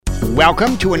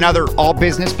Welcome to another All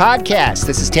Business Podcast.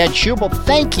 This is Ted Schubel.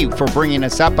 Thank you for bringing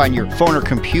us up on your phone or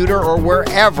computer or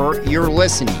wherever you're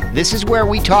listening. This is where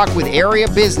we talk with area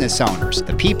business owners,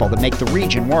 the people that make the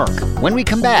region work. When we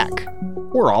come back,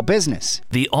 we're all business.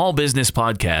 The All Business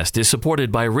Podcast is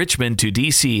supported by Richmond to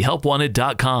DC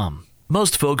HelpWanted.com.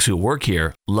 Most folks who work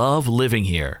here love living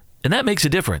here, and that makes a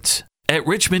difference. At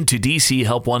Richmond to DC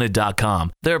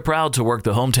HelpWanted.com, they're proud to work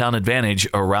the hometown advantage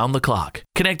around the clock,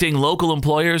 connecting local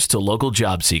employers to local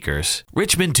job seekers.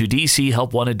 Richmond to DC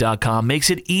HelpWanted.com makes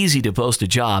it easy to post a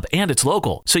job, and it's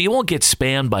local, so you won't get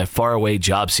spammed by faraway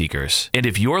job seekers. And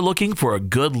if you're looking for a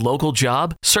good local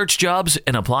job, search jobs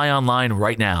and apply online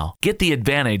right now. Get the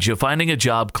advantage of finding a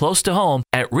job close to home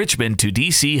at Richmond to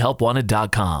DC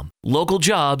HelpWanted.com. Local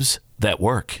jobs that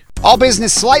work. All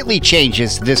business slightly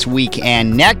changes this week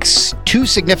and next. Two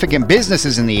significant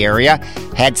businesses in the area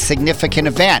had significant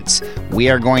events. We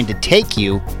are going to take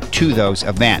you to those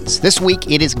events. This week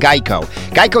it is GEICO.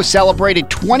 GEICO celebrated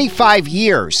 25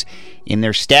 years in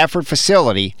their Stafford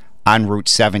facility on Route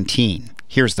 17.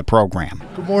 Here's the program.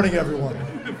 Good morning, everyone.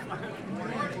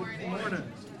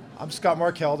 I'm Scott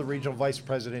Markell, the Regional Vice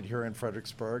President here in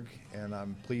Fredericksburg, and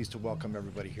I'm pleased to welcome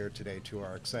everybody here today to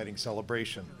our exciting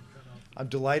celebration. I'm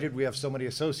delighted we have so many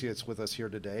associates with us here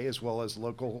today, as well as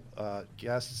local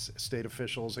guests, state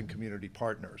officials, and community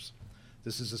partners.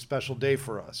 This is a special day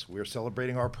for us. We are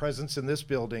celebrating our presence in this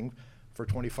building for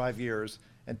 25 years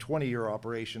and 20-year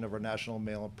operation of our National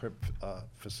Mail and Print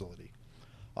facility.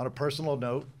 On a personal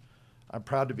note, I'm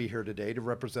proud to be here today to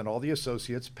represent all the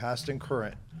associates, past and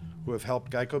current, who have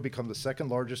helped GEICO become the second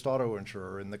largest auto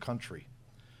insurer in the country.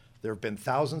 There have been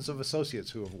thousands of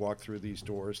associates who have walked through these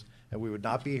doors, and we would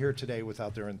not be here today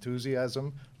without their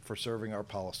enthusiasm for serving our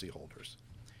policyholders.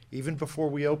 Even before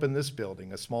we opened this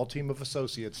building, a small team of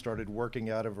associates started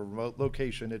working out of a remote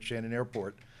location at Shannon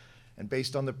Airport, and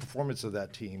based on the performance of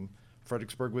that team,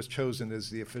 Fredericksburg was chosen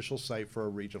as the official site for a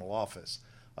regional office.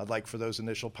 I'd like for those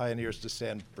initial pioneers to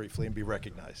stand briefly and be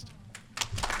recognized.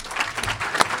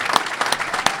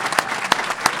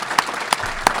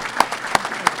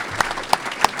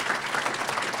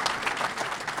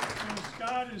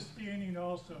 Is standing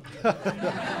also.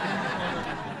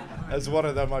 As one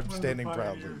of them, I'm standing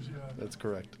proudly. That's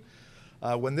correct.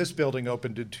 When this building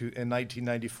opened in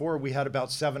 1994, we had about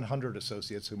 700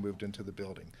 associates who moved into the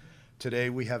building. Today,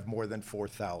 we have more than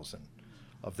 4,000.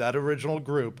 Of that original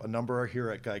group, a number are here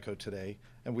at GEICO today,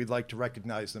 and we'd like to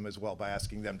recognize them as well by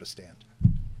asking them to stand.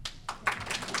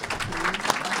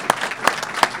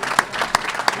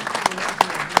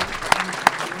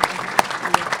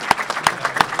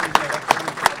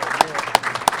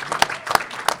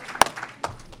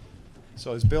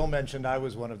 So as Bill mentioned, I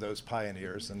was one of those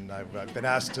pioneers, and I've been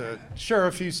asked to share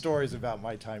a few stories about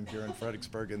my time here in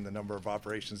Fredericksburg and the number of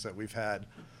operations that we've had.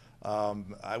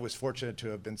 I was fortunate to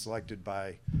have been selected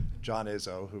by John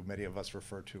Izzo, who many of us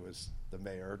refer to as the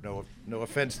mayor. No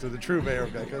offense to the true mayor of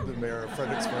GEICO, the mayor of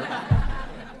Fredericksburg,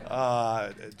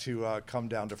 to come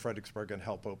down to Fredericksburg and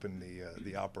help open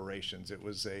the operations. It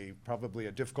was probably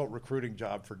a difficult recruiting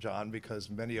job for John because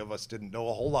many of us didn't know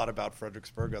a whole lot about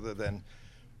Fredericksburg other than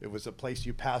it was a place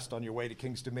you passed on your way to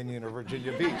Kings Dominion or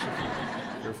Virginia Beach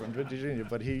if you're from Virginia.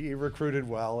 But he recruited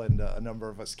well, and a number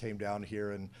of us came down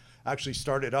here and actually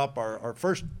started up. Our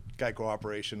first GEICO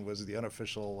operation was the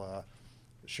unofficial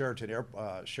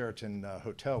Sheraton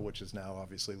Hotel, which is now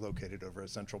obviously located over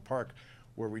at Central Park,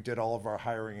 where we did all of our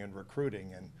hiring and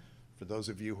recruiting. And for those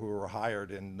of you who were hired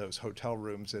in those hotel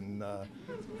rooms in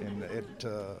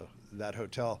that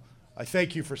hotel, I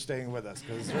thank you for staying with us,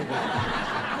 because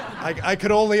I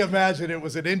could only imagine it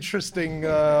was an interesting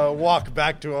walk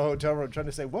back to a hotel room trying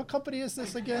to say, what company is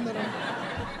this again?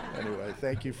 Anyway,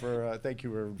 thank you for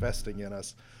investing in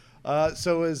us.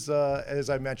 So as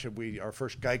I mentioned, our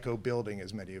first GEICO building,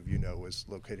 as many of you know, was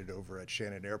located over at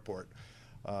Shannon Airport.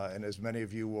 And as many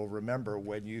of you will remember,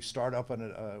 when you start up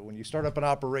an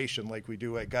operation like we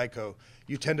do at GEICO,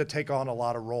 you tend to take on a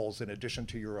lot of roles in addition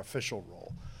to your official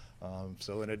role.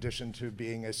 So in addition to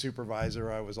being a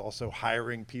supervisor, I was also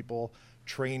hiring people,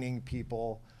 training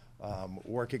people,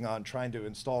 working on trying to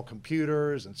install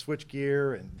computers and switch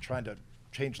gear and trying to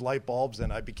change light bulbs,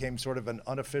 and I became sort of an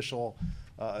unofficial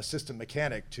assistant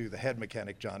mechanic to the head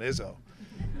mechanic, John Izzo.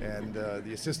 And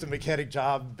the assistant mechanic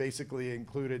job basically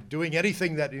included doing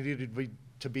anything that needed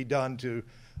to be done to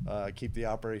keep the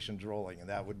operations rolling, and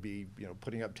that would be,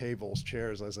 putting up tables,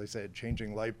 chairs, as I said,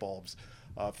 changing light bulbs,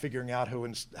 figuring out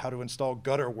how to install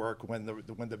gutter work when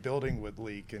the building would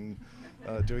leak, and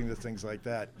doing the things like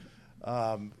that.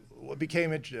 What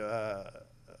became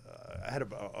I had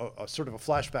a sort of a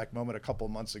flashback moment a couple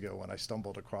of months ago when I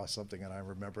stumbled across something and I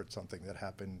remembered something that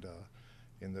happened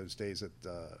in those days at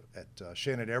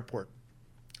Shannon Airport.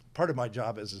 Part of my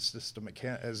job as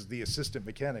the assistant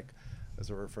mechanic, as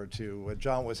I referred to,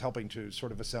 John was helping to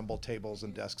sort of assemble tables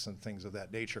and desks and things of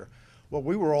that nature. Well,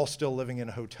 we were all still living in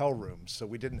hotel rooms, so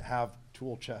we didn't have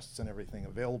tool chests and everything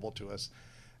available to us.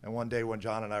 And one day when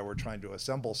John and I were trying to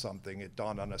assemble something, it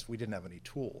dawned on us we didn't have any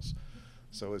tools.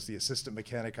 So as the assistant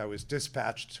mechanic, I was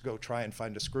dispatched to go try and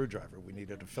find a screwdriver. We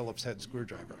needed a Phillips head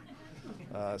screwdriver.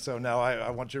 So now I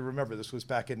want you to remember, this was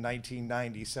back in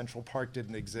 1990. Central Park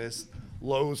didn't exist.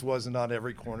 Lowe's wasn't on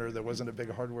every corner. There wasn't a big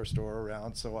hardware store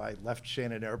around. So I left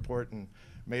Shannon Airport and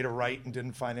made a right and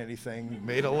didn't find anything,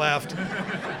 made a left,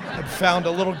 and found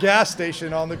a little gas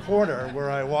station on the corner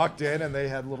where I walked in, and they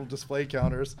had little display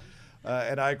counters.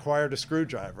 And I acquired a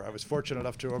screwdriver. I was fortunate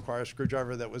enough to acquire a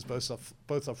screwdriver that was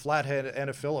both a flathead and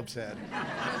a Phillips head.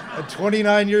 And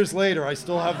 29 years later, I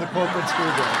still have the corporate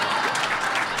screwdriver.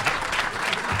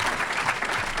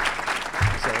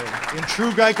 So, in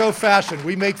true GEICO fashion,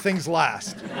 we make things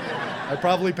last. I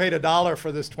probably paid $1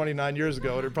 for this 29 years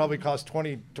ago. It would probably cost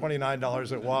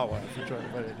 $29 at Wawa if you tried to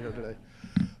buy it here today.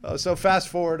 So fast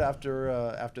forward after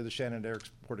the Shannon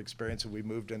Airport experience, and we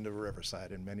moved into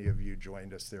Riverside, and many of you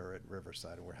joined us there at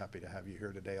Riverside, and we're happy to have you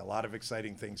here today. A lot of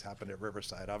exciting things happened at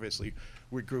Riverside. Obviously,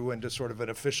 we grew into sort of an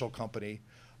official company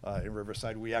in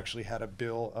Riverside. We actually had a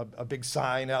big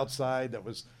sign outside that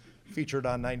was featured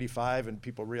on 95, and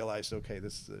people realized, okay,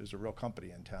 there's a real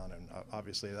company in town, and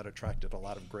obviously that attracted a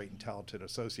lot of great and talented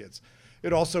associates.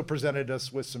 It also presented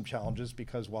us with some challenges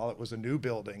because while it was a new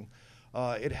building,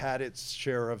 it had its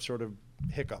share of sort of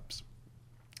hiccups.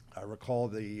 I recall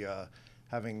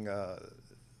having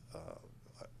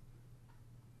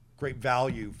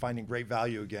finding great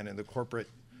value again in the corporate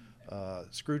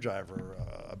screwdriver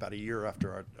about a year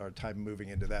after our time moving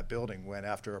into that building, when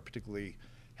after a particularly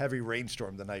heavy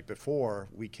rainstorm the night before,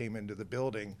 we came into the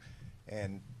building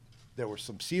and there were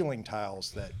some ceiling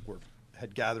tiles that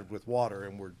had gathered with water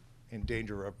and were in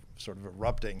danger of sort of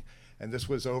erupting. And this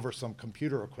was over some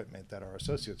computer equipment that our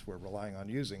associates were relying on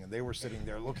using. And they were sitting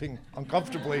there looking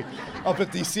uncomfortably up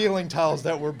at these ceiling tiles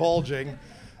that were bulging.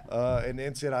 And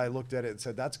Nancy and I looked at it and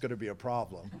said, that's going to be a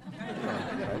problem.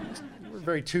 We're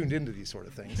very tuned into these sort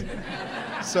of things.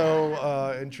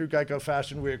 So in true GEICO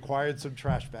fashion, we acquired some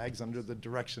trash bags under the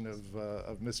direction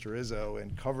of Mr. Izzo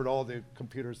and covered all the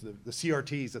computers, the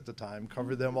CRTs at the time,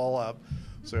 covered them all up.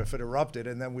 So if it erupted,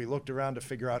 and then we looked around to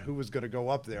figure out who was going to go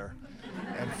up there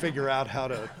and figure out how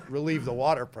to relieve the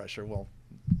water pressure. Well,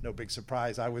 no big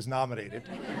surprise, I was nominated.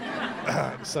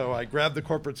 So I grabbed the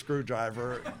corporate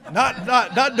screwdriver,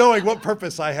 not knowing what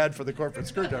purpose I had for the corporate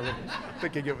screwdriver,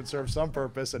 thinking it would serve some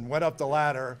purpose, and went up the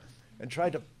ladder and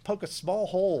tried to poke a small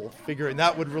hole, figuring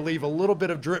that would relieve a little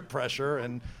bit of drip pressure,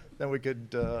 and then we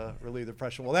could relieve the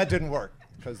pressure. Well, that didn't work,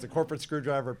 because the corporate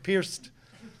screwdriver pierced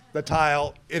the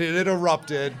tile. It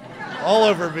erupted all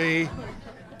over me,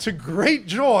 to great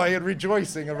joy and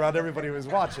rejoicing around everybody who was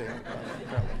watching.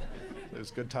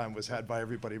 This good time was had by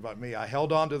everybody but me. I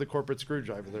held on to the corporate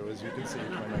screwdriver, though, as you can see,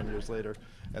 29 years later,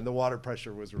 and the water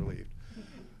pressure was relieved.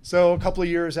 So a couple of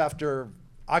years after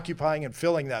occupying and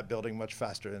filling that building much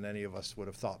faster than any of us would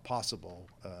have thought possible,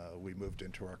 we moved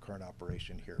into our current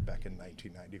operation here back in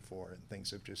 1994, and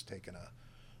things have just taken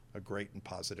a great and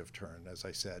positive turn. As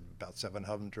I said, about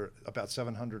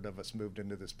 700 of us moved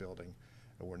into this building,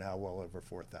 and we're now well over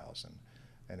 4,000.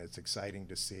 And it's exciting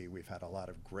to see. We've had a lot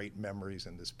of great memories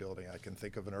in this building. I can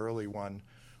think of an early one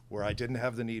where I didn't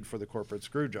have the need for the corporate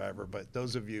screwdriver, but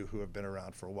those of you who have been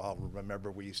around for a while remember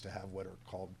we used to have what are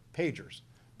called pagers,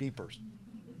 beepers,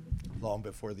 long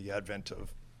before the advent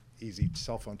of easy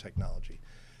cell phone technology.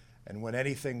 And when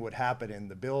anything would happen in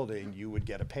the building, you would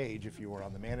get a page if you were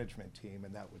on the management team,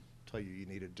 and that would tell you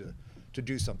needed to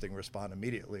do something, respond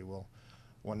immediately. Well,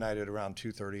 one night at around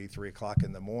 2:30, 3 o'clock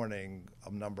in the morning,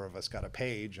 a number of us got a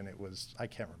page, and it was, I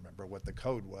can't remember what the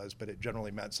code was, but it generally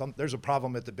meant there's a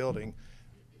problem at the building,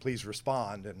 please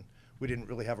respond. And we didn't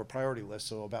really have a priority list,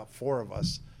 so about 4 of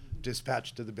us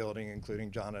dispatched to the building, including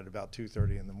John, at about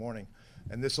 2:30 in the morning.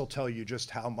 And this will tell you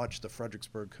just how much the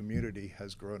Fredericksburg community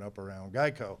has grown up around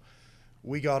GEICO.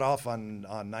 We got off on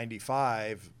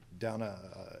 95, down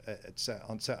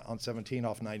on 17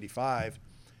 off 95,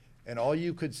 and all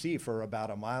you could see for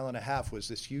about a mile and a half was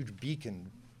this huge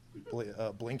beacon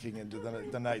blinking into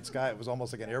the night sky. It was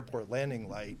almost like an airport landing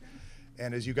light.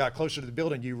 And as you got closer to the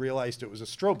building, you realized it was a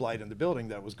strobe light in the building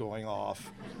that was going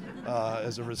off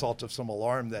as a result of some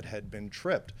alarm that had been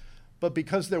tripped. But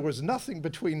because there was nothing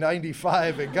between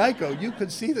 95 and GEICO, you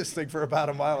could see this thing for about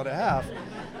a mile and a half.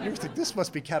 You think this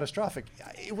must be catastrophic.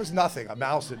 It was nothing. A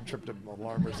mouse had tripped an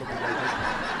alarm or something like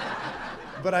that.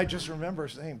 But I just remember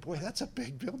saying, boy, that's a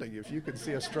big building. If you could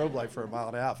see a strobe light for a mile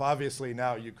and a half. Obviously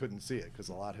now you couldn't see it because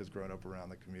a lot has grown up around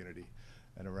the community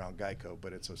and around GEICO,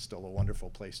 but it's still a wonderful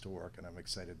place to work, and I'm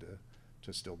excited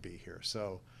to still be here.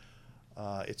 So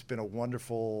it's been a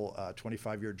wonderful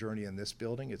 25-year journey in this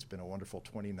building. It's been a wonderful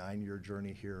 29-year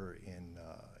journey here in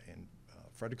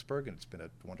Fredericksburg, and it's been a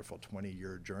wonderful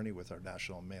 20-year journey with our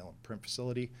National Mail and Print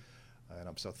facility. And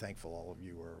I'm so thankful all of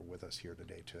you are with us here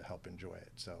today to help enjoy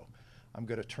it. So I'm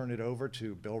going to turn it over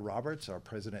to Bill Roberts, our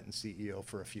President and CEO,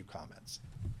 for a few comments.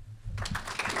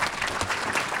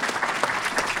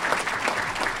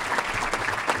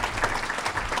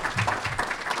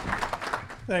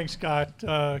 Thanks, Scott.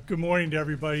 Good morning to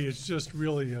everybody. It's just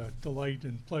really a delight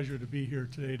and pleasure to be here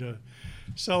today to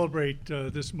celebrate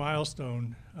this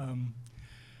milestone.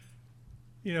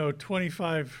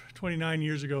 29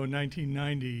 years ago in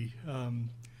 1990,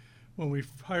 when we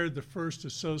hired the first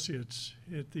associates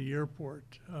at the airport,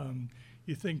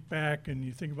 you think back and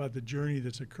you think about the journey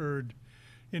that's occurred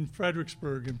in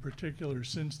Fredericksburg in particular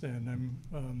since then.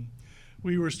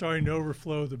 We were starting to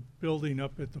overflow the building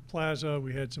up at the plaza.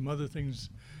 We had some other things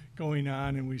going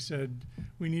on, and we said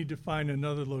we need to find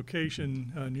another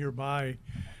location nearby.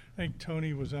 I think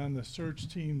Tony was on the search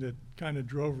team that kind of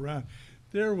drove around.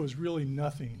 There was really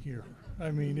nothing here.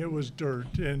 I mean, it was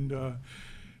dirt, and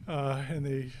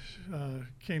they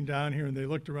came down here and they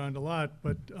looked around a lot.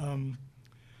 But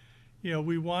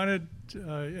we wanted,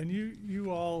 and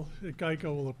you all at GEICO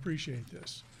will appreciate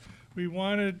this. We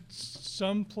wanted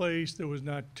some place that was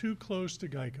not too close to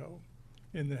GEICO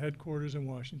in the headquarters in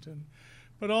Washington,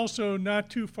 but also not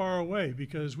too far away,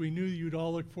 because we knew you'd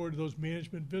all look forward to those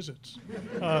management visits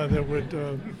that would.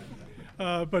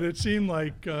 But it seemed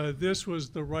like this was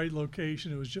the right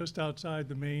location. It was just outside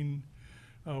the main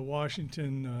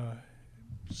Washington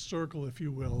circle, if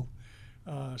you will.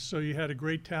 So you had a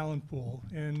great talent pool.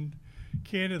 And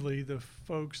candidly, the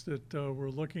folks that were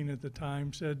looking at the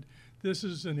time said this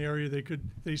is an area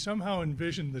they somehow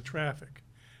envisioned the traffic.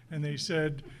 And they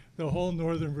said the whole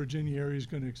Northern Virginia area is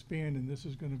going to expand, and this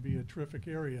is going to be a terrific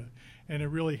area. And it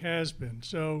really has been.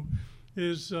 So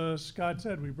as Scott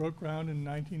said, we broke ground in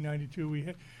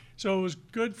 1992. So it was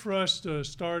good for us to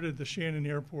start at the Shannon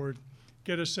Airport,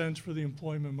 get a sense for the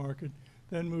employment market,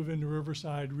 then move into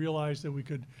Riverside, realize that we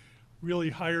could really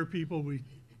hire people,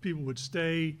 people would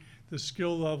stay, the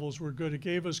skill levels were good. It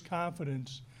gave us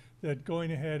confidence that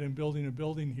going ahead and building a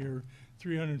building here,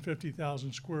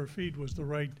 350,000 square feet, was the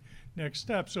right next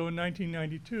step. So in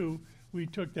 1992, we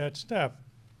took that step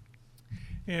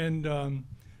and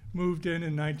moved in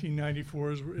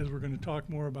 1994, as we're going to talk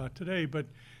more about today. But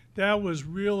that was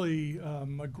really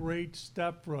a great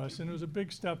step for us, and it was a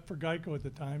big step for GEICO at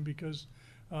the time, because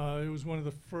it was one of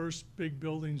the first big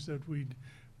buildings that we'd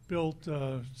built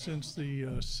since the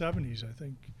 70s, I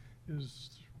think,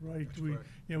 is right.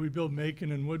 We built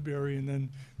Macon and Woodbury, and then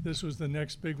this was the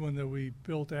next big one that we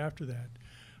built after that.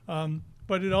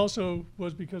 But it also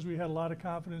was because we had a lot of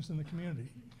confidence in the community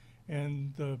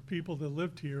and the people that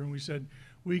lived here, and we said,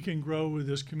 we can grow with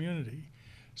this community.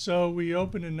 So we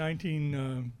opened in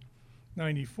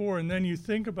 1994, and then you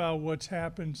think about what's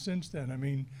happened since then. I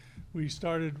mean, we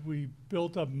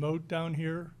built up Moat down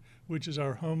here, which is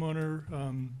our homeowner,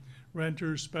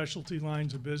 renters, specialty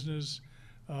lines of business.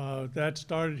 That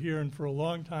started here, and for a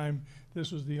long time,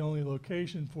 this was the only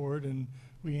location for it, and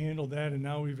we handled that, and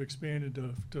now we've expanded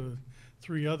to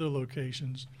 3 other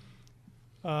locations.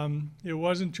 It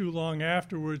wasn't too long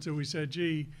afterwards that we said,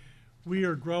 gee, we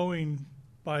are growing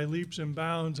by leaps and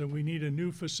bounds, and we need a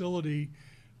new facility.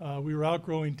 We were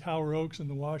outgrowing Tower Oaks in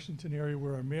the Washington area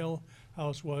where our mail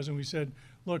house was, and we said,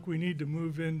 look, we need to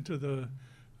move into to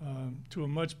a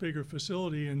much bigger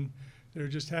facility, and there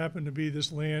just happened to be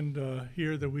this land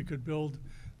here that we could build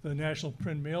the National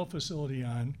Print Mail facility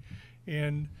on,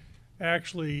 and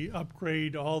actually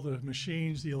upgrade all the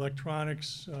machines, the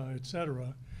electronics, et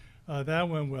cetera. That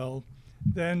went well.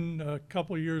 Then a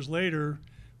couple years later,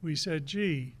 we said,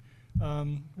 gee,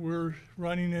 we're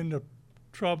running into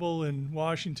trouble in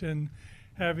Washington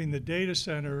having the data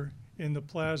center in the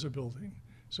Plaza building.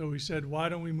 So we said, why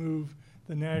don't we move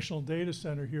the National Data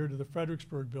Center here to the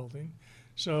Fredericksburg building?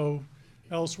 So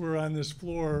elsewhere on this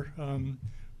floor,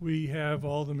 we have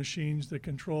all the machines that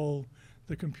control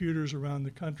the computers around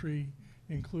the country,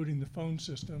 including the phone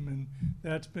system, and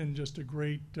that's been just a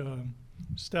great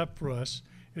step for us.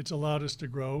 It's allowed us to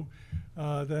grow.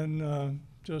 Then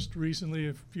just recently,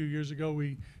 a few years ago,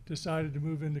 we decided to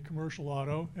move into commercial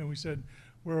auto, and we said,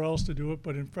 where else to do it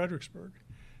but in Fredericksburg?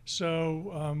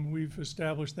 So we've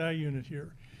established that unit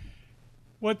here.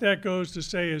 what that goes to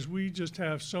say is we just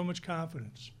have so much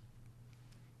confidence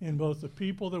in both the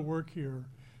people that work here,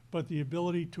 but the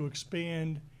ability to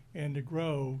expand and to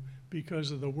grow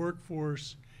because of the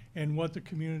workforce and what the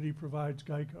community provides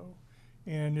GEICO.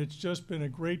 And it's just been a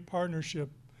great partnership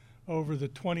over the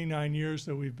 29 years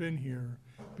that we've been here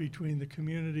between the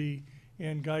community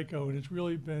and GEICO, and it's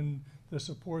really been the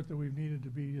support that we've needed to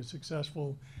be as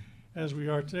successful as we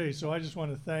are today. So I just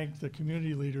want to thank the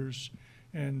community leaders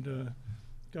and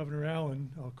Governor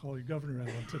Allen, I'll call you Governor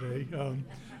Allen today,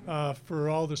 for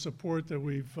all the support that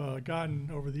we've gotten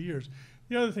over the years.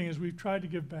 The other thing is we've tried to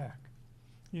give back.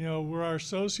 You know, where our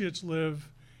associates live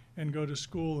and go to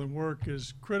school and work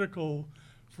is critical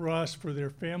for us, for their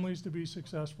families to be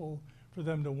successful, for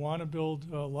them to want to build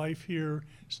a life here,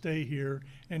 stay here,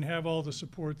 and have all the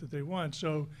support that they want.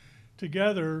 So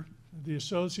together, the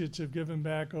associates have given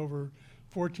back over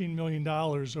 $14 million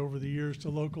over the years to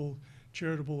local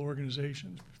charitable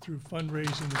organizations through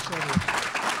fundraising, et cetera.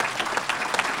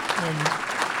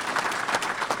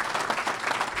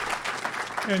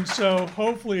 And so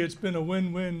hopefully it's been a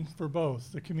win-win for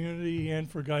both the community and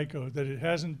for GEICO, that it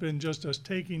hasn't been just us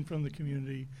taking from the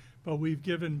community, but we've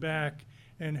given back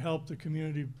and helped the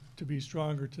community to be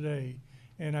stronger today.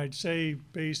 And I'd say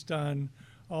based on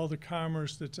all the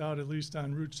commerce that's out, at least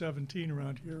on Route 17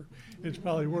 around here, it's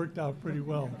probably worked out pretty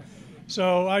well.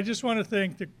 So I just want to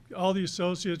thank all the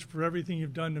associates for everything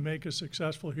you've done to make us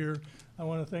successful here. I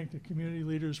want to thank the community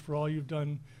leaders for all you've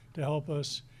done to help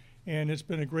us. And it's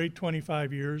been a great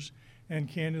 25 years. And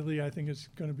candidly, I think it's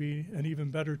going to be an even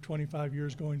better 25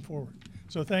 years going forward.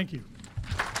 So thank you.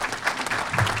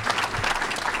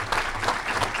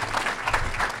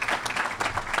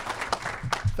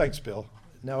 Thanks, Bill.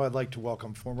 Now I'd like to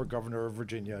welcome former Governor of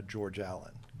Virginia, George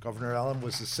Allen. Governor Allen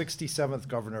was the 67th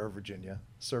Governor of Virginia,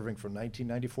 serving from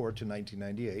 1994 to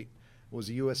 1998, was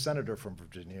a U.S. Senator from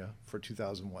Virginia for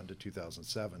 2001 to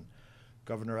 2007.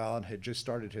 Governor Allen had just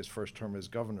started his first term as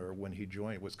governor when he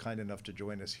was kind enough to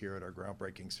join us here at our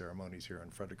groundbreaking ceremonies here in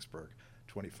Fredericksburg,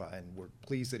 and we're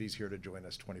pleased that he's here to join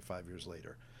us 25 years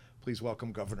later. Please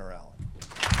welcome Governor Allen.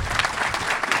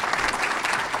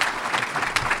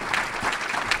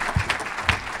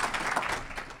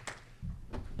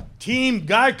 Team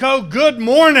GEICO, good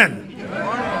morning. Good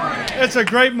morning. It's a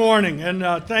great morning, and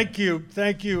thank you,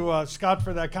 Scott,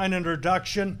 for that kind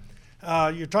introduction.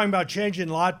 You're talking about changing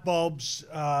light bulbs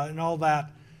and all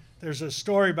that. There's a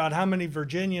story about how many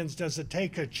Virginians does it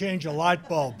take to change a light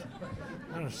bulb.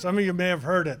 I don't know, some of you may have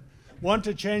heard it. 1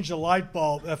 to change the light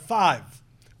bulb, 5.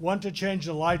 1 to change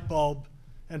the light bulb,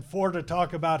 and 4 to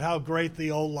talk about how great the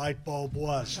old light bulb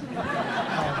was.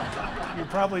 You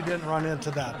probably didn't run into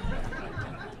that.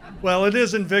 Well, it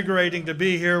is invigorating to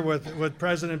be here with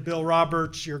President Bill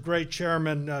Roberts, your great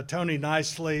chairman, Tony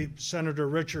Nicely, Senator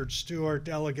Richard Stewart,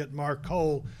 Delegate Mark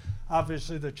Cole,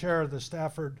 obviously the chair of the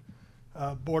Stafford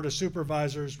Board of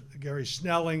Supervisors, Gary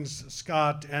Snellings,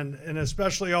 Scott, and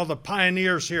especially all the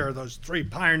pioneers here, those 3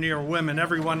 pioneer women.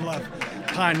 Everyone loved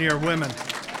pioneer women,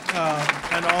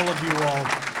 and all of you all.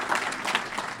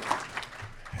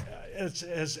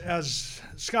 As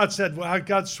Scott said, well, I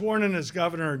got sworn in as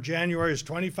governor in January, it's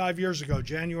 25 years ago,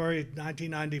 January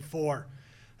 1994.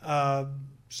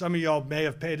 Some of y'all may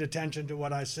have paid attention to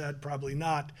what I said, probably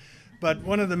not. But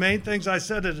one of the main things I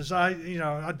said is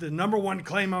the number one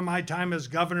claim on my time as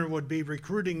governor would be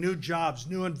recruiting new jobs,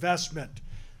 new investment.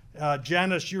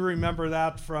 Janice, you remember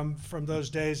that from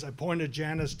those days. I appointed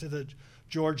Janice to the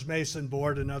George Mason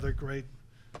board, another great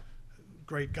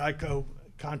GEICO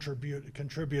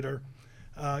contributor.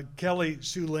 Kelly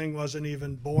Sue Ling wasn't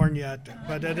even born yet,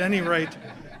 but at any rate,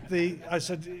 I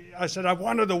said I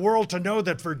wanted the world to know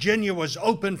that Virginia was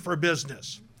open for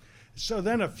business. So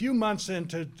then a few months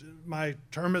into my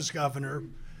term as governor,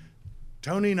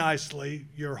 Tony Nicely,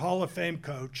 your Hall of Fame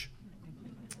coach,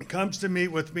 comes to meet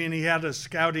with me, and he had a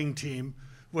scouting team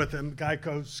with him,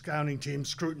 GEICO scouting team,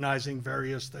 scrutinizing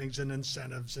various things and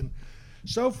incentives and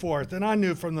so forth. And I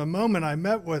knew from the moment I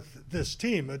met with this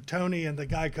team, Tony and the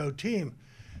GEICO team,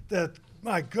 that,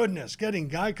 my goodness, getting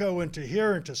GEICO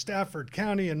into Stafford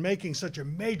County and making such a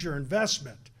major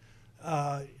investment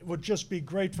would just be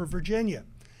great for Virginia.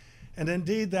 And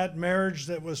indeed, that marriage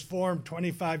that was formed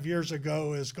 25 years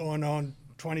ago is going on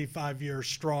 25 years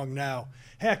strong now.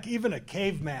 Heck, even a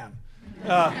caveman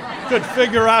could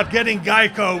figure out getting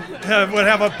GEICO would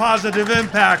have a positive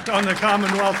impact on the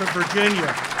Commonwealth of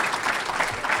Virginia.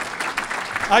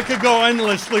 I could go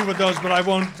endlessly with those, but I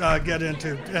won't get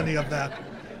into any of that.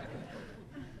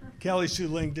 Kelly Sue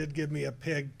Ling did give me a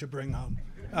pig to bring home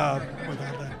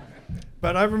without that.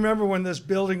 But I remember when this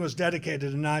building was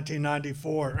dedicated in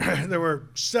 1994, there were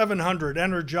 700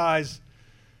 energized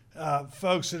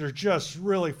folks that are just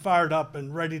really fired up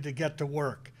and ready to get to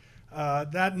work.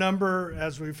 That number,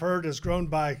 as we've heard, has grown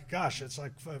by, gosh, it's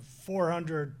like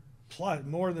 400 plus,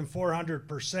 more than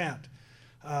 400%.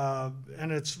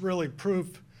 And it's really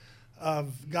proof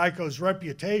of GEICO's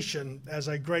reputation as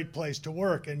a great place to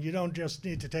work. And you don't just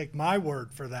need to take my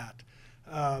word for that.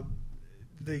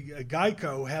 The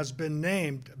GEICO has been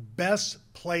named Best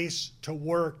Place to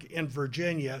Work in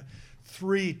Virginia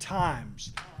 3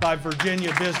 times by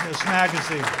Virginia Business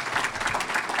Magazine.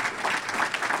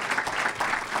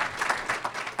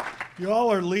 You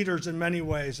all are leaders in many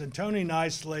ways, and Tony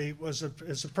Nicely is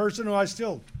a person who I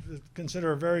still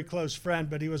consider a very close friend,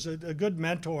 but he was a good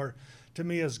mentor to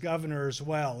me as governor as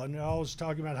well, and always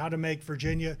talking about how to make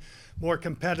Virginia more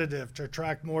competitive, to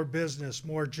attract more business,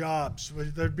 more jobs.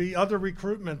 There'd be other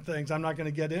recruitment things, I'm not going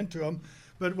to get into them,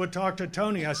 but would talk to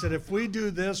Tony. I said, if we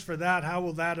do this for that, how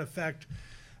will that affect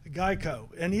GEICO?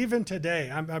 And even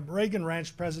today, I'm Reagan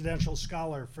Ranch Presidential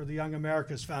Scholar for the Young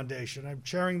Americas Foundation. I'm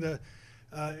chairing the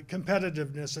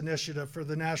competitiveness initiative for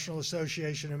the National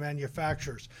Association of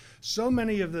Manufacturers. So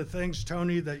many of the things,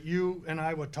 Tony, that you and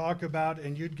I would talk about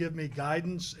and you'd give me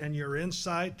guidance and your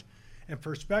insight and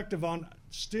perspective on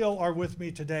still are with me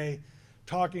today,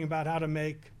 talking about how to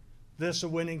make this a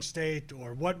winning state,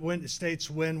 or what states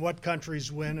win, what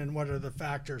countries win, and what are the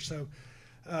factors. So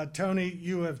Tony,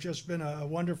 you have just been a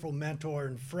wonderful mentor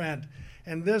and friend.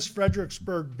 And this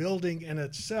Fredericksburg building in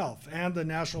itself and the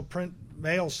National Print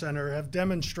Mail Center have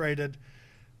demonstrated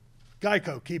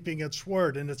GEICO keeping its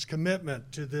word and its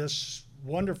commitment to this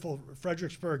wonderful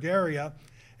Fredericksburg area.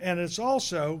 And it's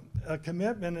also a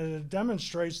commitment, and it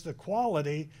demonstrates the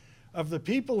quality of the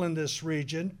people in this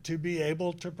region to be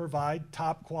able to provide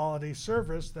top quality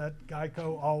service that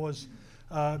GEICO always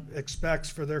expects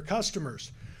for their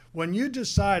customers. When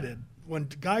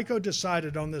GEICO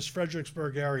decided on this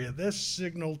Fredericksburg area, this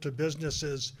signaled to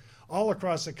businesses all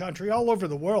across the country, all over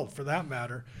the world for that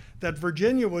matter, that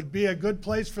Virginia would be a good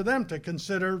place for them to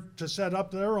consider to set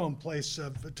up their own place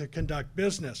to conduct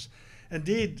business.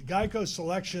 Indeed, GEICO's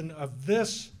selection of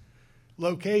this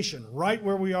location, right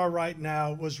where we are right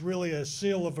now, was really a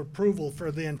seal of approval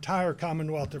for the entire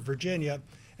Commonwealth of Virginia,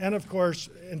 and of course,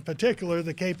 in particular,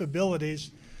 the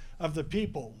capabilities of the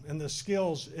people and the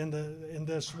skills in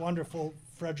this wonderful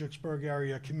Fredericksburg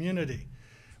area community.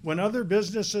 When other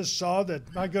businesses saw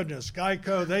that, my goodness,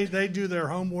 GEICO, they do their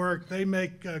homework, they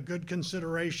make good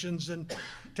considerations and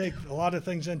take a lot of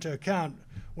things into account.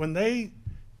 When they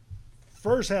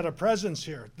first had a presence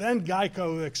here, then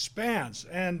GEICO expands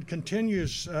and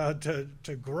continues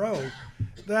to grow.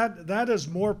 That is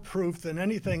more proof than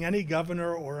anything any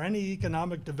governor or any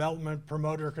economic development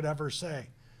promoter could ever say.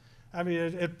 I mean,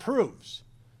 it proves.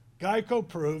 GEICO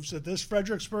proves that this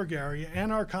Fredericksburg area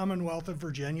and our Commonwealth of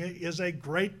Virginia is a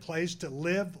great place to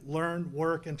live, learn,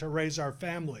 work, and to raise our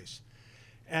families.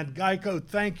 And GEICO,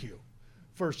 thank you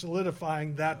for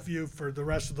solidifying that view for the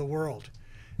rest of the world.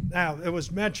 Now, it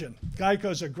was mentioned,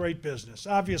 GEICO's a great business.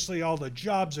 Obviously, all the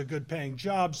jobs are good paying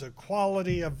jobs, the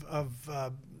quality of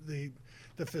the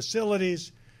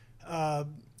facilities.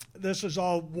 This is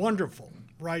all wonderful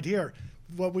right here.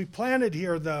 What we planted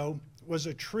here, though, was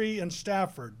a tree in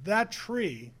Stafford. That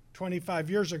tree, 25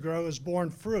 years ago, has borne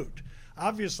fruit.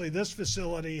 Obviously, this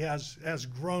facility has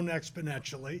grown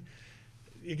exponentially.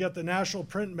 You get the National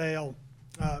Print Mail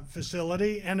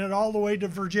facility, and it all the way to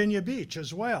Virginia Beach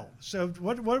as well. So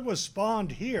what was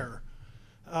spawned here,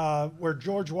 where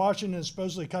George Washington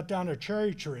supposedly cut down a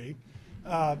cherry tree,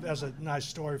 as a nice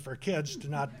story for kids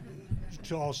to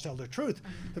always tell the truth.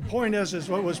 The point is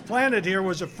what was planted here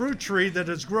was a fruit tree that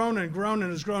has grown and grown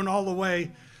and has grown all the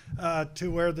way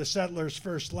to where the settlers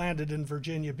first landed in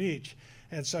Virginia Beach.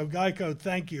 And so GEICO,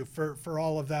 thank you for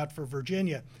all of that for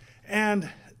Virginia. And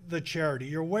the charity,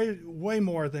 you're way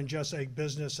more than just a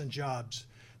business and jobs.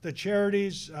 The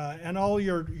charities and all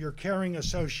your caring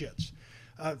associates.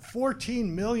 $14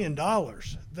 million,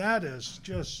 that is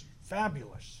just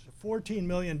fabulous. $14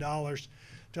 million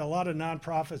to a lot of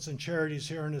nonprofits and charities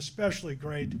here, and especially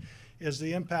great is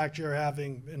the impact you're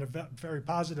having in a very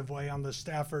positive way on the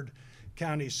Stafford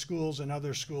County schools and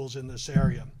other schools in this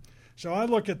area. So I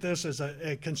look at this as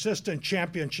a consistent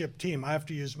championship team. I have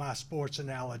to use my sports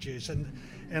analogies.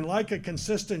 And like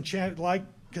consistent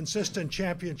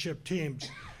championship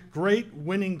teams, great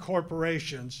winning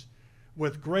corporations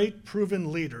with great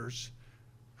proven leaders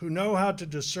who know how to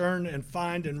discern and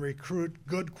find and recruit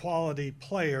good quality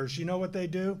players, you know what they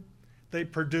do? They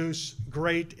produce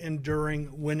great, enduring,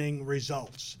 winning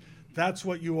results. That's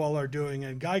what you all are doing.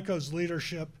 And GEICO's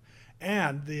leadership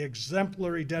and the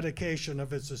exemplary dedication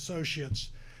of its associates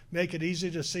make it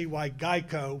easy to see why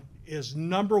GEICO is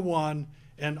 #1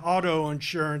 and auto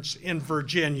insurance in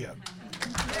Virginia.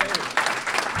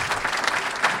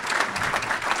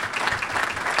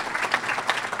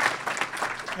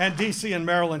 And DC and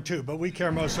Maryland too, but we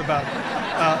care most about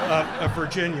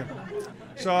Virginia.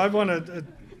 So I want to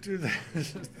do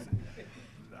this.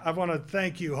 I want to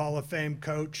thank you, Hall of Fame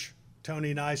coach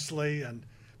Tony Nicely and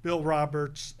Bill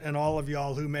Roberts and all of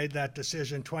y'all who made that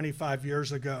decision 25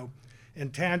 years ago,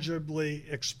 intangibly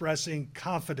expressing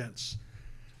confidence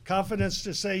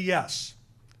to say yes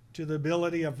to the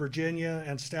ability of Virginia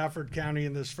and Stafford County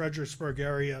in this Fredericksburg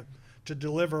area to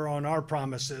deliver on our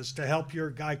promises to help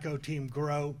your GEICO team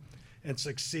grow and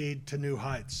succeed to new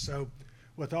heights. So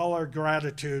with all our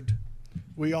gratitude,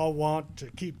 we all want to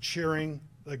keep cheering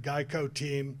the GEICO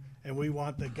team, and we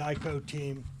want the GEICO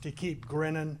team to keep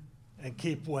grinning and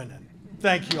keep winning.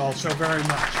 Thank you all so very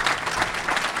much.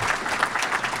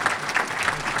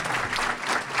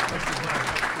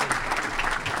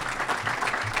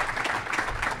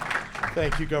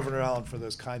 Thank you, Governor Allen, for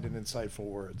those kind and insightful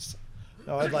words.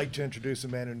 Now I'd like to introduce a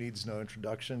man who needs no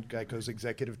introduction, GEICO's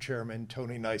Executive Chairman,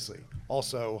 Tony Nicely,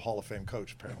 also Hall of Fame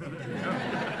coach, apparently.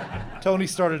 Tony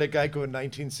started at GEICO in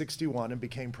 1961 and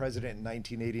became president in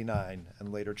 1989,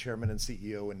 and later chairman and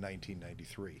CEO in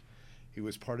 1993. He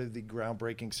was part of the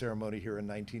groundbreaking ceremony here in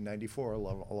 1994,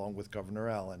 along with Governor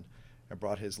Allen, and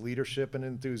brought his leadership and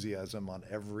enthusiasm on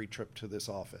every trip to this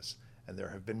office, and there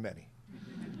have been many.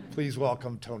 Please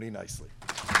welcome Tony Nicely.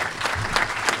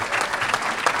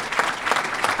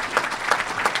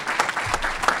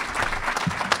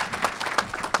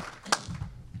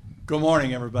 Good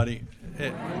morning, everybody.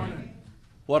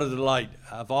 What a delight.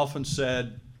 I've often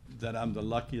said that I'm the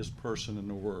luckiest person in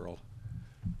the world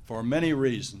for many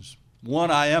reasons.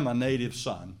 One, I am a native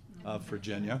son of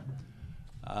Virginia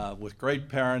with great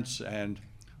parents and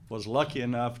was lucky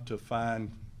enough to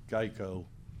find GEICO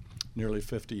nearly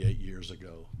 58 years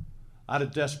ago. Out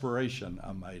of desperation,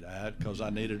 I might add, because I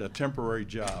needed a temporary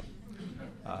job,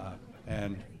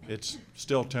 and it's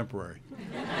still temporary.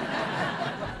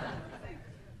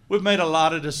 We've made a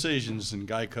lot of decisions in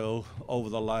GEICO over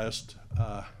the last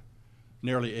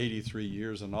nearly 83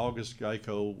 years. In August,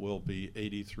 GEICO will be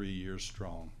 83 years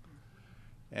strong.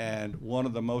 And one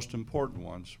of the most important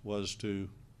ones was to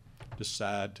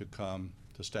decide to come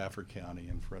to Stafford County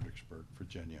in Fredericksburg,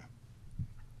 Virginia.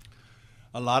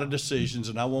 A lot of decisions,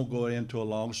 and I won't go into a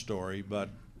long story, but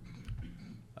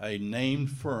a named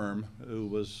firm who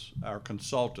was our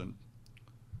consultant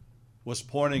was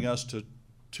pointing us to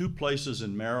two places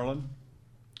in Maryland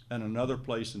and another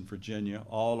place in Virginia,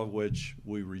 all of which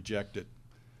we rejected,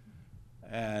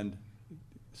 and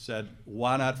said,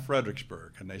 why not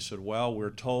Fredericksburg? And they said, well, we're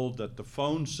told that the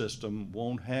phone system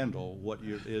won't handle what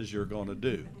it is you're going to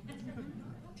do.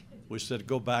 We said,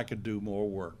 go back and do more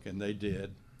work, and they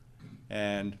did.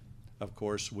 And of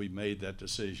course, we made that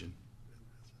decision.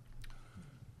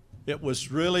 It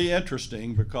was really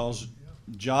interesting because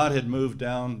John had moved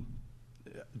down.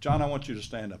 John, I want you to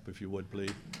stand up, if you would,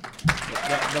 please.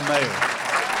 The mayor.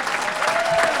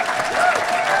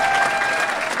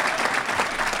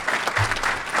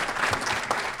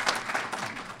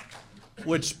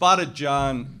 We'd spotted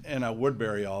John in a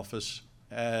Woodbury office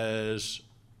as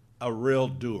a real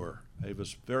doer. He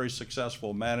was a very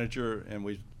successful manager, and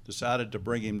we decided to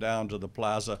bring him down to the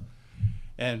plaza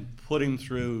and put him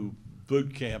through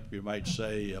boot camp, you might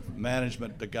say, of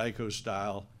management, the GEICO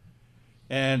style.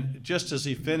 And just as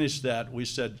he finished that, we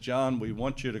said, John, we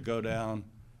want you to go down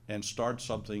and start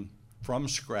something from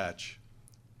scratch,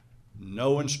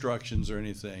 no instructions or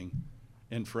anything,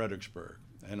 in Fredericksburg.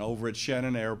 And over at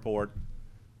Shannon Airport,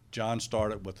 John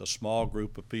started with a small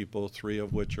group of people, 3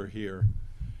 of which are here,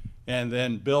 and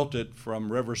then built it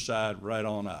from Riverside right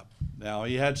on up. Now,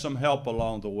 he had some help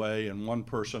along the way, and one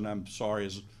person, I'm sorry,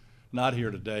 is not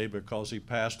here today because he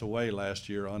passed away last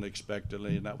year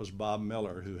unexpectedly, and that was Bob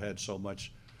Miller, who had so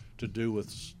much to do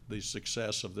with the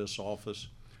success of this office,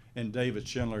 and David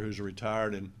Schindler, who's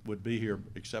retired and would be here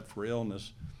except for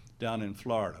illness down in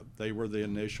Florida. They were the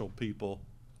initial people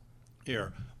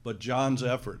here. But John's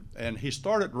effort, and he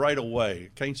started right away,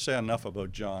 can't say enough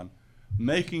about John,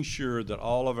 making sure that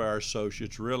all of our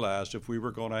associates realized if we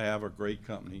were going to have a great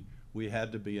company, we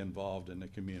had to be involved in the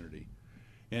community.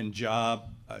 And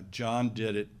John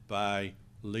did it by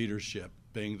leadership,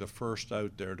 being the first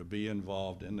out there to be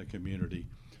involved in the community,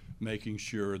 making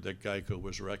sure that GEICO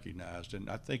was recognized. And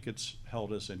I think it's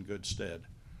held us in good stead.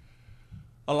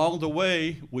 Along the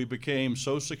way, we became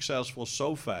so successful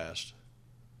so fast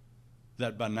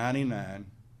that by '99,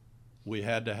 we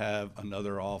had to have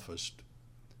another office.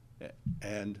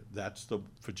 And that's the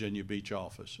Virginia Beach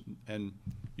office. And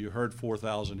you heard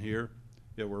 4,000 here.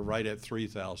 Yeah, we're right at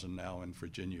 3,000 now in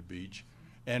Virginia Beach.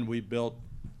 And we built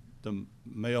the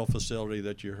mail facility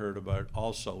that you heard about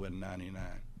also in '99.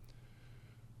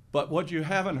 But what you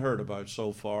haven't heard about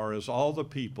so far is all the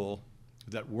people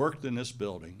that worked in this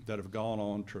building that have gone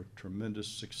on to tremendous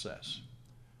success.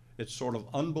 It's sort of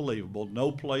unbelievable.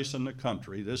 No place in the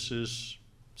country, this is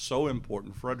so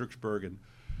important, Fredericksburg, and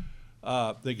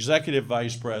the executive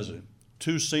vice president,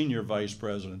 2 senior vice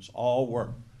presidents all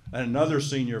work, and another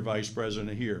senior vice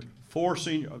president here, 3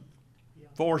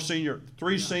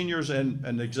 seniors and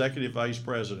an executive vice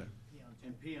president.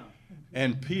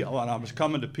 And Peon, I was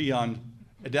coming to Peon,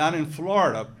 down in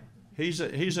Florida, he's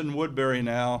in Woodbury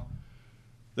now.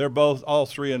 They're both, all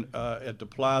 3 at the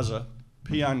plaza.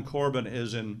 Peon Corbin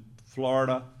is in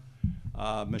Florida.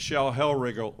 Michelle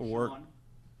Hellriegel worked.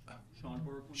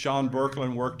 Sean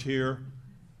Berkland worked here.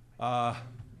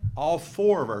 All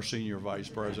 4 of our senior vice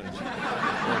presidents worked here.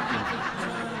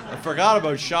 I forgot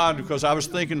about Sean because I was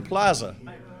thinking plaza.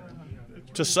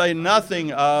 To say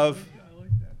nothing of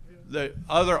the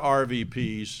other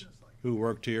RVPs who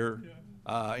worked here,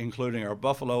 including our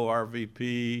Buffalo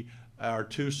RVP, our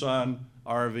Tucson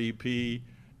RVP,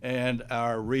 and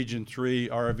our Region 3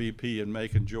 RVP in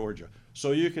Macon, Georgia.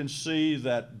 So you can see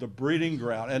that the breeding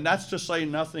ground, and that's to say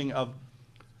nothing of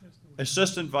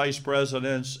assistant vice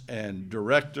presidents and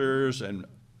directors and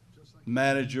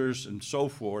managers and so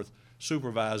forth,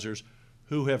 supervisors,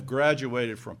 who have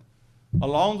graduated from.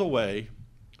 Along the way,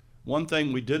 one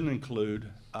thing we didn't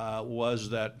include was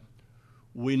that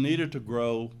we needed to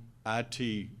grow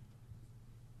IT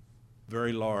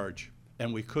very large,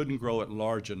 and we couldn't grow it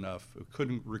large enough. We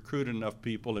couldn't recruit enough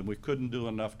people, and we couldn't do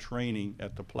enough training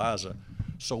at the plaza.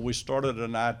 So we started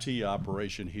an IT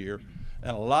operation here,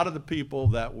 and a lot of the people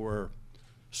that were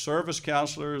service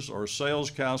counselors or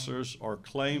sales counselors or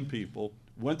claim people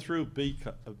went through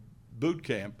boot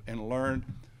camp and learned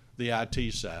the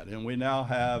IT side. And we now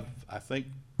have, I think,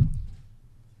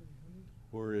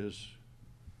 where is,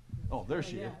 oh, there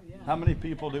she is. Yeah. How many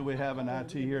people do we have in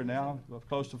IT here now?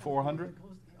 Close to 400?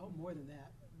 Oh, more than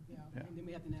that. Yeah. And then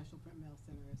we have the National Print Mail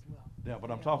Center as well. Yeah,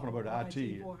 but I'm talking about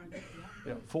IT. 400,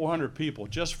 Yeah, 400 people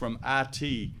just from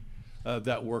IT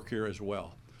that work here as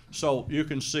well. So you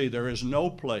can see there is no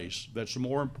place that's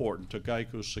more important to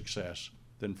GEICO's success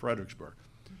than Fredericksburg.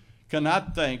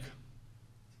 Cannot thank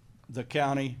the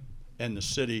county and the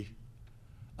city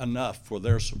enough for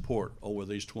their support over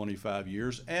these 25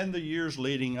 years and the years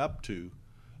leading up to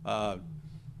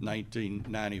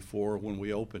 1994 when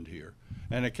we opened here.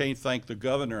 And I can't thank the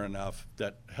governor enough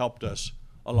that helped us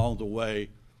along the way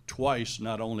twice,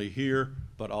 not only here,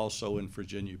 but also in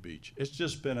Virginia Beach. It's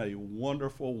just been a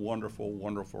wonderful, wonderful,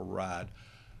 wonderful ride.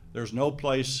 There's no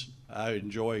place I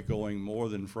enjoy going more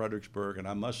than Fredericksburg, and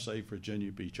I must say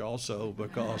Virginia Beach also,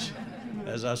 because,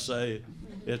 as I say,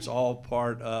 it's all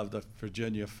part of the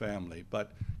Virginia family.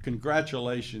 But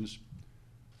congratulations.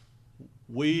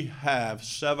 We have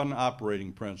 7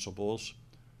 operating principles.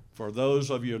 For those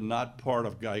of you not part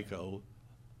of GEICO,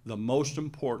 the most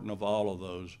important of all of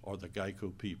those are the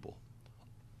GEICO people.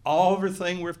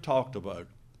 Everything we've talked about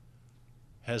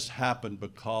has happened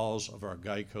because of our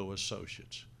GEICO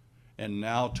associates. And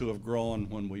now to have grown,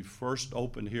 when we first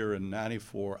opened here in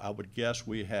 '94, I would guess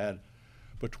we had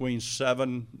between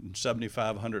 700 and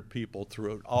 7,500 people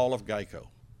throughout all of GEICO.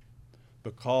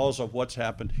 Because of what's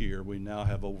happened here, we now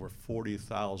have over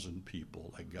 40,000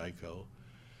 people at GEICO.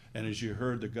 And as you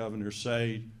heard the governor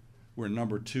say, we're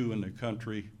number 2 in the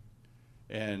country,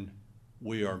 and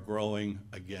we are growing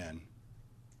again.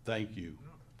 Thank you.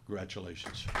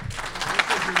 Congratulations.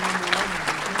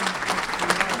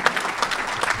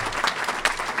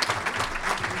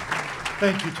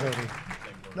 Thank you, Tony.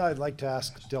 Now I'd like to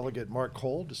ask Delegate Mark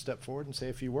Cole to step forward and say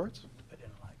a few words.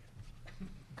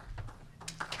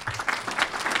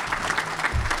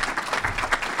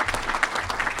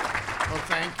 Well,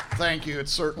 thank you.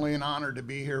 It's certainly an honor to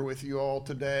be here with you all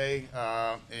today,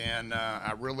 and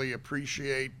I really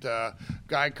appreciate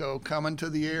GEICO coming to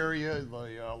the area,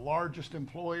 the largest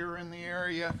employer in the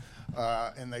area,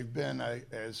 and they've been,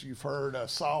 as you've heard, a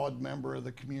solid member of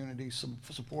the community,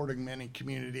 supporting many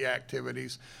community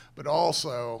activities, but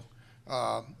also,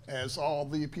 as all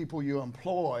the people you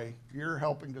employ, you're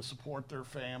helping to support their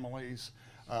families,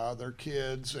 their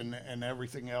kids, and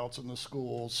everything else in the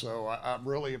schools. So I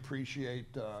really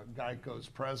appreciate GEICO's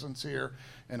presence here,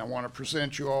 and I want to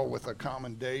present you all with a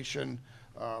commendation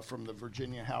from the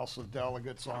Virginia House of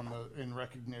Delegates in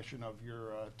recognition of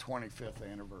your 25th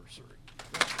anniversary.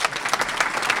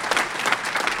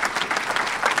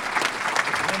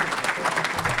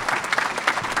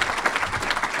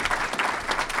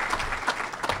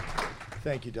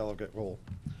 Thank you, Delegate Roll.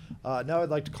 Now I'd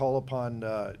like to call upon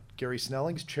Gary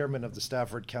Snellings, Chairman of the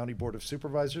Stafford County Board of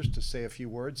Supervisors, to say a few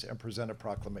words and present a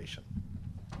proclamation.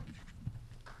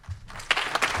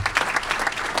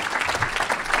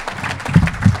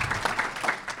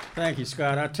 Thank you,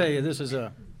 Scott. I tell you, this is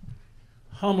a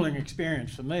humbling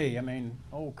experience for me. I mean,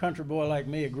 old country boy like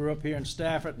me, I grew up here in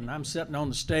Stafford, and I'm sitting on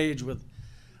the stage with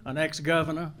an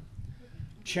ex-governor,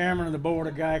 chairman of the board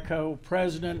of GEICO,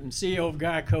 president and CEO of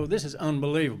GEICO. This is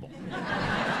unbelievable.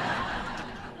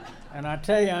 And I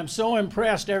tell you, I'm so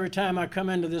impressed every time I come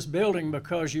into this building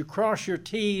because you cross your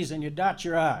T's and you dot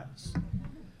your I's.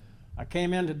 I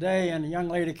came in today and a young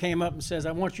lady came up and says,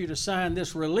 I want you to sign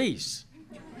this release.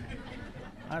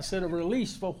 I said, a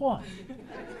release for what?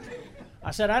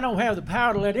 I said, I don't have the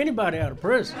power to let anybody out of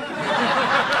prison.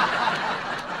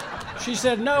 She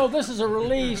said, no, this is a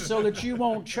release so that you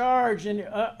won't charge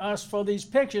us for these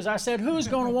pictures. I said, who's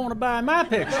going to want to buy my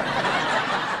picture?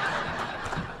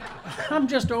 I'm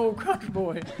just an old country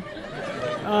boy.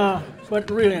 But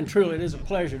really and truly, it is a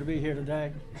pleasure to be here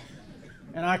today.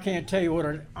 And I can't tell you what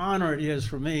an honor it is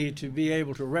for me to be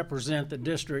able to represent the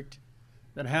district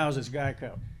that houses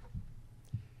GEICO.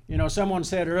 You know, someone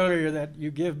said earlier that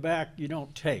you give back, you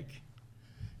don't take.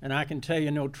 And I can tell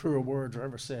you no truer words are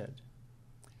ever said.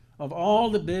 Of all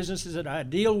the businesses that I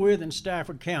deal with in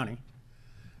Stafford County,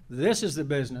 this is the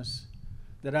business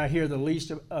that I hear the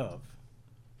least of.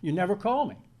 You never call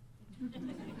me.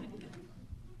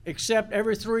 Except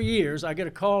every 3 years, I get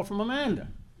a call from Amanda.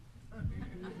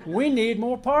 We need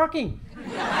more parking.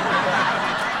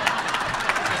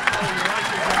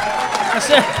 I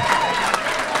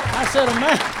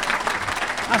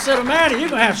said, Amanda, you're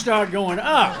going to have to start going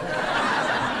up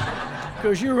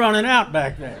because you're running out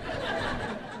back there.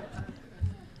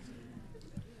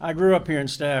 I grew up here in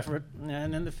Stafford,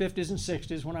 and in the 50s and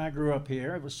 60s when I grew up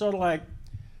here, it was sort of like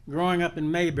growing up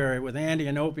in Mayberry with Andy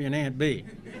and Opie and Aunt Bee.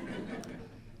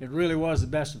 It really was the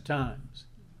best of times.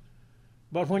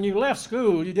 But when you left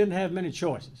school, you didn't have many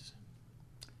choices.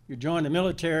 You joined the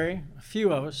military. A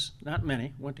few of us, not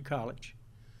many, went to college.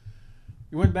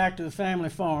 You went back to the family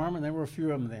farm, and there were a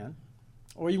few of them then.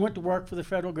 Or you went to work for the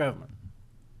federal government.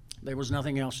 There was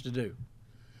nothing else to do.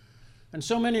 And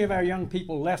so many of our young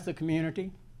people left the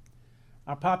community.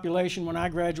 Our population when I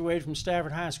graduated from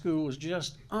Stafford High School was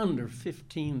just under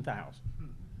 15,000.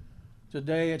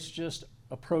 Today it's just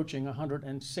approaching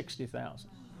 160,000.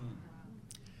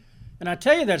 And I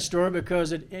tell you that story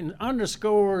because it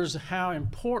underscores how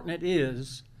important it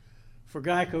is for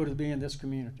GEICO to be in this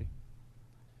community.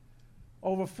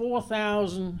 Over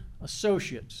 4,000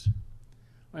 associates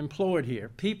are employed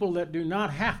here, people that do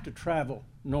not have to travel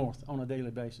north on a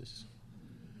daily basis.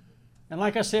 And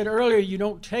like I said earlier, you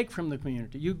don't take from the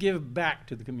community, you give back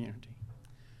to the community.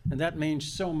 And that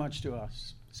means so much to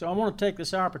us. So I want to take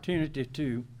this opportunity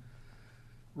to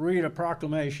read a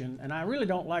proclamation, and I really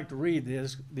don't like to read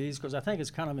these because I think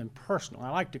it's kind of impersonal.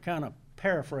 I like to kind of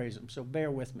paraphrase them, so bear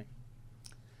with me.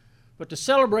 But to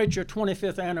celebrate your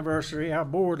 25th anniversary, our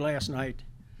board last night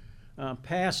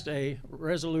passed a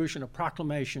resolution, a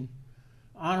proclamation,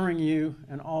 honoring you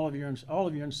and all of your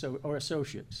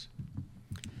associates.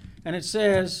 And it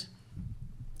says,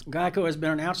 GEICO has been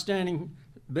an outstanding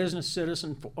business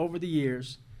citizen for over the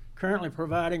years, currently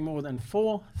providing more than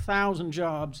 4,000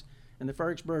 jobs in the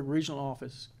Fredericksburg Regional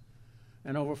Office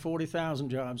and over 40,000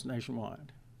 jobs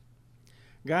nationwide.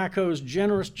 GEICO's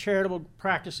generous charitable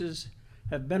practices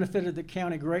have benefited the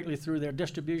county greatly through their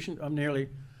distribution of nearly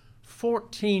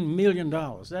 $14 million.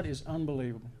 That is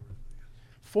unbelievable.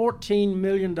 $14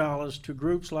 million to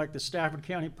groups like the Stafford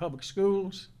County Public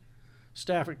Schools,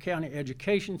 Stafford County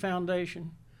Education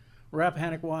Foundation,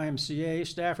 Rappahannock YMCA,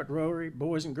 Stafford Rotary,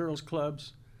 Boys and Girls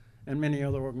Clubs, and many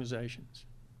other organizations.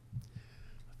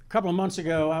 A couple of months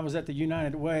ago, I was at the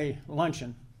United Way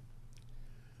luncheon,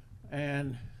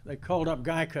 and they called up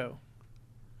GEICO,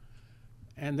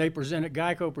 and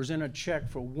GEICO presented a check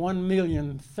for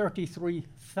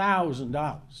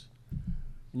 $1,033,000.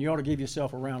 And you ought to give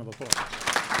yourself a round of applause.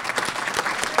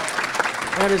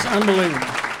 That is unbelievable.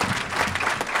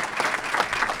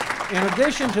 In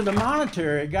addition to the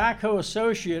monetary, GEICO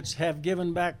associates have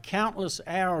given back countless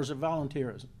hours of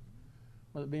volunteerism,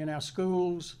 whether it be in our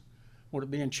schools, whether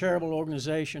it be in charitable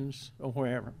organizations, or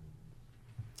wherever.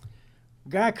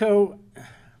 GEICO's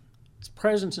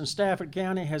presence in Stafford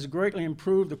County has greatly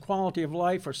improved the quality of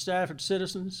life for Stafford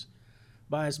citizens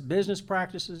by its business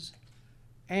practices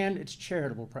and its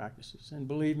charitable practices. And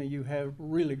believe me, you have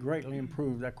really greatly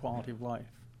improved that quality of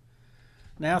life.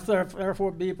 Now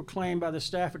therefore be proclaimed by the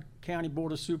Stafford County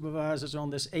Board of Supervisors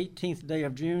on this 18th day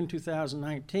of June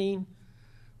 2019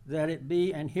 that it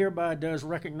be and hereby does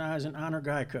recognize and honor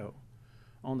GEICO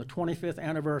on the 25th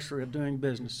anniversary of doing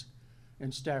business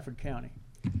in Stafford County.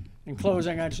 In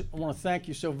closing, I just want to thank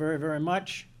you so very, very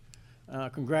much.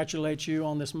 Congratulate you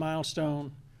on this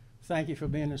milestone. Thank you for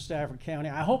being in Stafford County.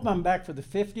 I hope I'm back for the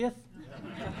 50th.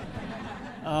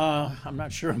 I'm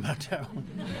not sure about that one.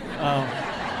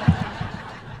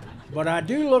 But I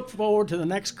do look forward to the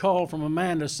next call from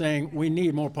Amanda saying we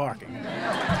need more parking.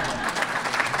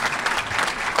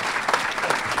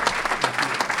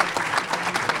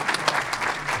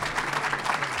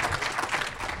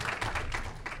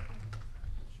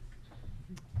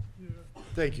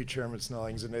 Thank you, Chairman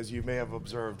Snellings. And as you may have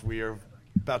observed, we are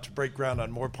about to break ground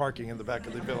on more parking in the back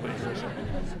of the building.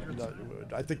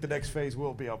 I think the next phase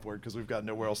will be upward because we've got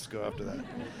nowhere else to go after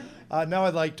that. Now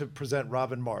I'd like to present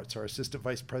Robin Martz, our Assistant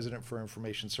Vice President for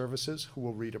Information Services, who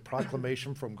will read a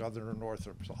proclamation from Governor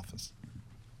Northrup's office.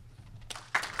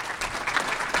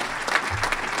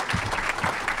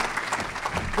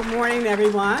 Good morning,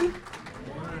 everyone.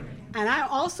 And I'm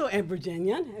also a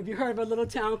Virginian. Have you heard of a little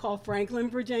town called Franklin,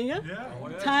 Virginia? Yeah.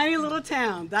 Tiny little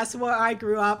town. That's where I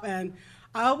grew up. And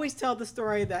I always tell the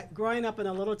story that growing up in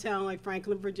a little town like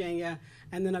Franklin, Virginia,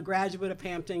 and then a graduate of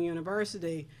Hampton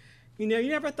University, you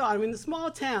never thought, the small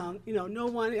town, no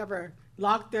one ever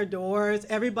locked their doors.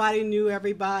 Everybody knew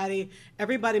everybody.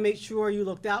 Everybody made sure you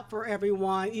looked out for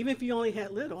everyone, even if you only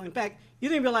had little. In fact, you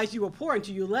didn't realize you were poor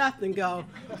until you left and go,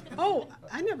 oh,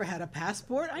 I never had a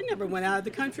passport. I never went out of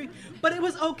the country. But it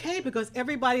was okay because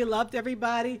everybody loved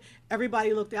everybody.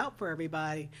 Everybody looked out for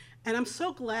everybody. And I'm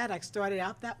so glad I started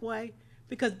out that way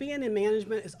because being in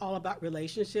management is all about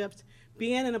relationships.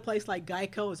 Being in a place like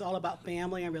GEICO is all about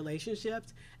family and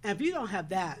relationships. And if you don't have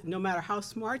that, no matter how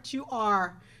smart you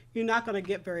are, you're not going to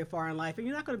get very far in life, and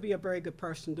you're not going to be a very good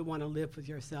person to want to live with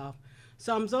yourself.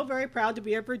 So I'm so very proud to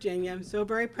be a Virginian. I'm so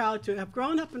very proud to have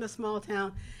grown up in a small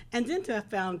town and then to have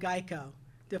found GEICO.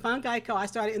 To found GEICO,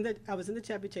 I was in the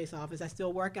Chevy Chase office. I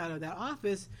still work out of that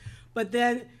office. But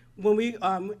then when we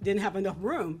didn't have enough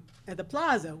room at the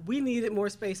plaza, we needed more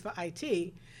space for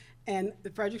IT. And the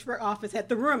Fredericksburg office had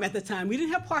the room at the time. We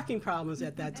didn't have parking problems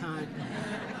at that time.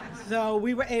 So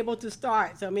we were able to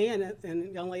start. So me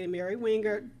and young lady Mary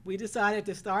Wingert, we decided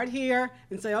to start here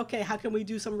and say, okay, how can we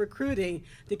do some recruiting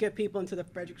to get people into the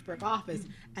Fredericksburg office?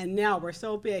 And now we're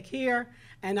so big here.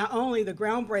 And not only the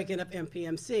groundbreaking of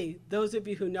MPMC, those of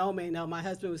you who know may know my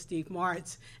husband was Steve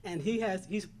Martz, and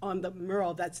he's on the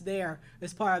mural that's there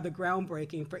as part of the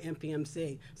groundbreaking for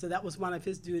MPMC. So that was one of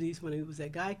his duties when he was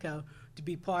at GEICO, to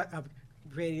be part of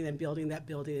creating and building that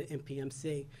building at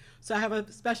MPMC. So I have a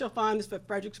special fondness for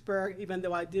Fredericksburg, even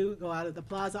though I do go out of the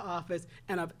Plaza office,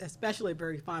 and I'm especially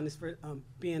very fondness for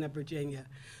being a Virginia.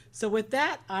 So with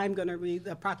that, I'm going to read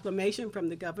the proclamation from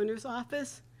the governor's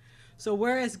office. So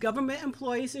whereas Government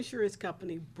Employees Insurance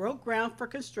Company broke ground for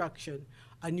construction,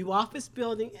 a new office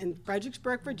building in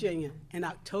Fredericksburg, Virginia in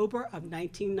October of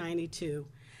 1992,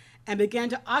 and began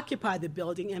to occupy the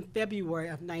building in February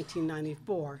of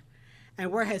 1994.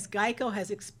 And whereas GEICO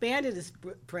has expanded its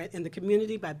footprint in the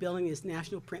community by building its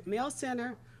National Print Mail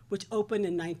Center, which opened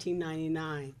in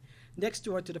 1999, next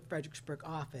door to the Fredericksburg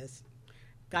office.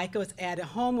 GEICO has added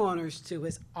homeowners to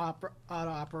its auto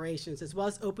operations, as well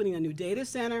as opening a new data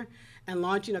center and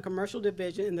launching a commercial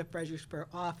division in the Fredericksburg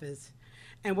office.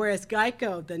 And whereas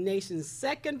GEICO, the nation's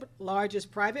second largest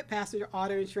private passenger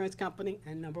auto insurance company,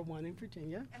 and number one in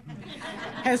Virginia,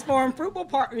 has formed fruitful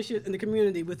partnerships in the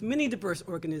community with many diverse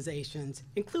organizations,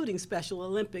 including Special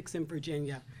Olympics in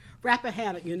Virginia,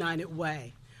 Rappahannock United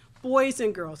Way, Boys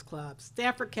and Girls Clubs,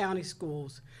 Stafford County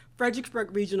Schools,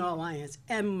 Fredericksburg Regional Alliance,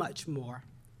 and much more.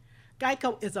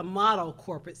 GEICO is a model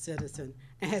corporate citizen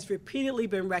and has repeatedly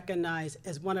been recognized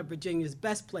as one of Virginia's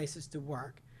best places to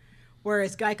work.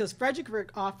 Whereas GEICO's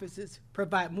Fredericksburg offices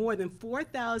provide more than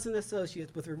 4,000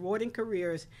 associates with rewarding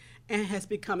careers and has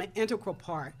become an integral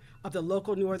part of the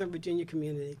local Northern Virginia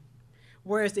community.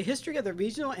 Whereas the history of the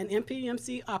regional and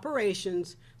MPMC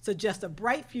operations suggests a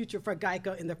bright future for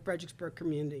GEICO in the Fredericksburg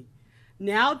community.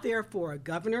 Now, therefore,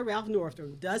 Governor Ralph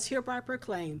Northrup does hereby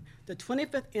proclaim the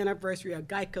 25th anniversary of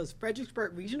GEICO's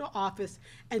Fredericksburg Regional Office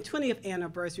and 20th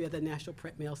anniversary of the National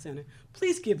Print Mail Center.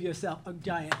 Please give yourself a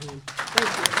giant hand.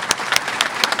 Thank you.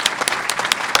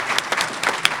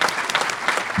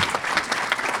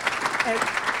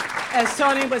 As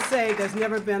Tony would say, there's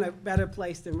never been a better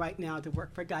place than right now to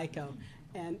work for GEICO.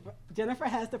 And Jennifer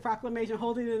has the proclamation,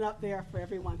 holding it up there for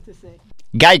everyone to see.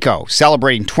 GEICO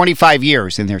celebrating 25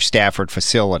 years in their Stafford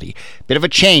facility. Bit of a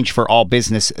change for all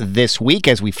business this week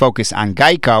as we focus on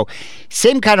GEICO.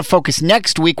 Same kind of focus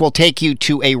next week will take you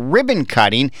to a ribbon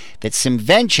cutting that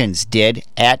Simventions did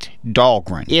at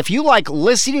Dahlgren. If you like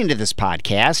listening to this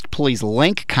podcast, please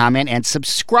link, comment, and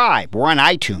subscribe. We're on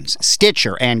iTunes,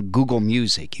 Stitcher, and Google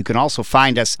Music. You can also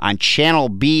find us on Channel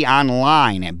B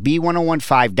online at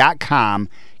b1015.com,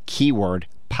 keyword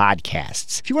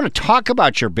podcasts. If you want to talk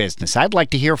about your business, I'd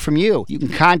like to hear from you. You can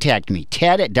contact me,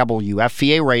 Ted at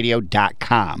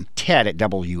WFVAradio.com. Ted at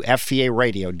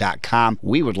WFVAradio.com.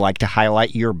 We would like to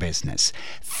highlight your business.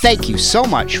 Thank you so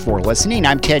much for listening.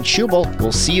 I'm Ted Schubel.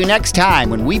 We'll see you next time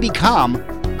when we become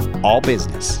All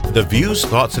Business. The views,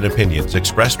 thoughts, and opinions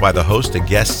expressed by the host and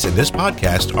guests in this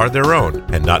podcast are their own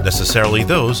and not necessarily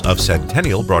those of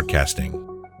Centennial Broadcasting.